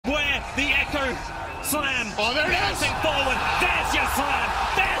The Echo Slam. Oh, there it is. Bouncing forward. There's your slam.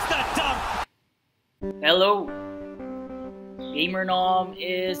 There's the dump. Hello, Gamer Nom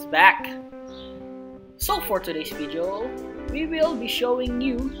is back. So for today's video, we will be showing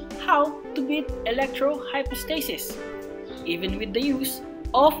you how to beat Electro Hypostasis, even with the use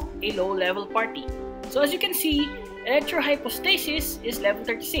of a low-level party. So as you can see, Electro Hypostasis is level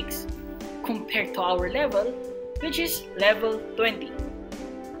 36 compared to our level, which is level 20.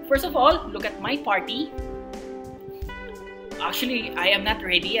 First of all, look at my party. Actually, I am not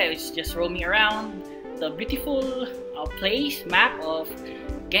ready. I was just roaming around the beautiful map of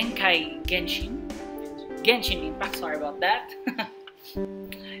Genshin Impact. Sorry about that.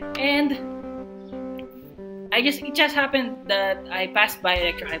 And it just happened that I passed by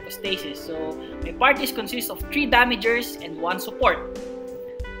Electro Hypostasis. So my party consists of 3 damagers and 1 support.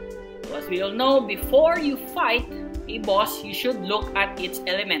 So as we all know, before you fight a boss, you should look at its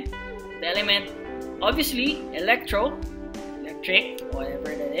element. The element, obviously, electric,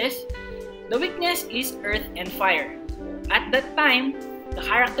 whatever that is. The weakness is earth and fire. So at that time, the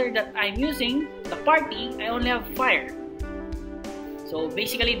character that I'm using, the party, I only have fire. So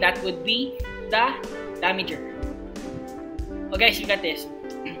basically, that would be the damager. Oh guys, look at this.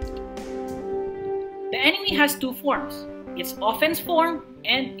 The enemy has 2 forms. Its offense form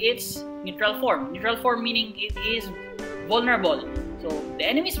and its neutral form. Neutral form meaning it is vulnerable. So the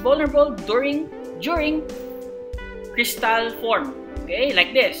enemy is vulnerable during crystal form. Okay,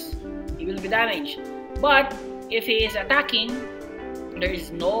 like this. He will be damaged. But if he is attacking, there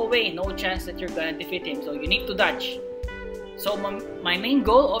is no way, no chance that you're gonna defeat him. So you need to dodge. So my main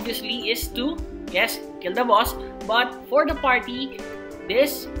goal obviously is to, yes, kill the boss. But for the party,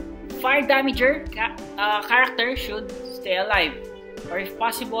 this fire damager character should stay alive. Or if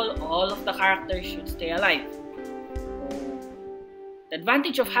possible, all of the characters should stay alive. So, the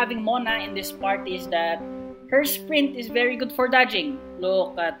advantage of having Mona in this party is that her sprint is very good for dodging.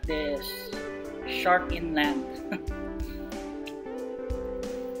 Look at this. Shark inland.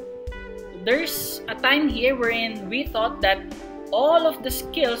 There's a time here wherein we thought that all of the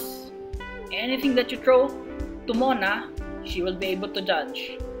skills, anything that you throw to Mona, she will be able to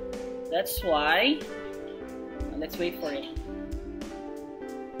dodge. That's why, let's wait for it.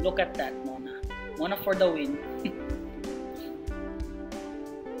 Look at that, Mona. Mona for the win.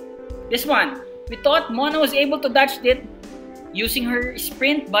 This one, we thought Mona was able to dodge it using her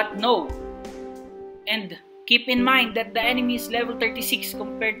sprint, but no. And keep in mind that the enemy is level 36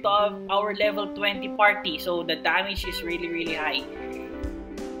 compared to our level 20 party, so the damage is really high.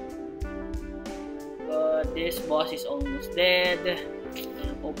 But this boss is almost dead.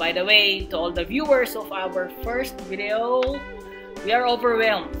 Oh, by the way, to all the viewers of our first video, we are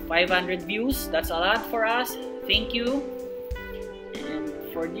overwhelmed. 500 views, that's a lot for us. Thank you. And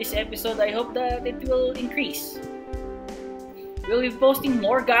for this episode, I hope that it will increase. We'll be posting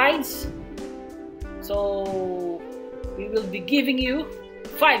more guides. So we will be giving you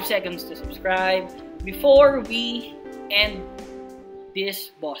 5 seconds to subscribe before we end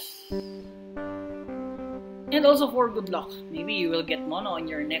this boss. And also for good luck, maybe you will get Mono on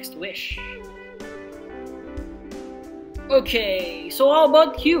your next wish. Okay, so how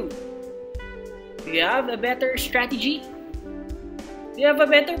about you? Do you have a better strategy? Do you have a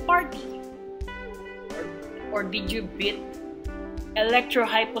better party? Or did you beat Electro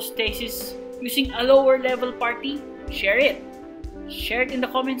Hypostasis using a lower level party? Share it. Share it in the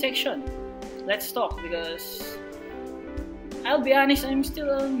comment section. Let's talk, because I'll be honest, I'm still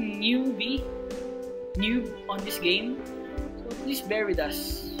a noob on this game. So please bear with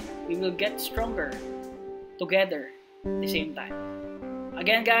us. We will get stronger together at the same time.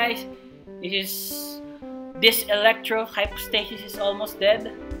 Again guys, this Electro Hypostasis is almost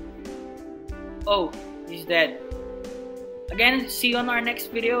dead. Oh, he's dead. Again, see you on our next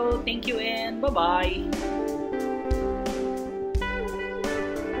video. Thank you and bye-bye.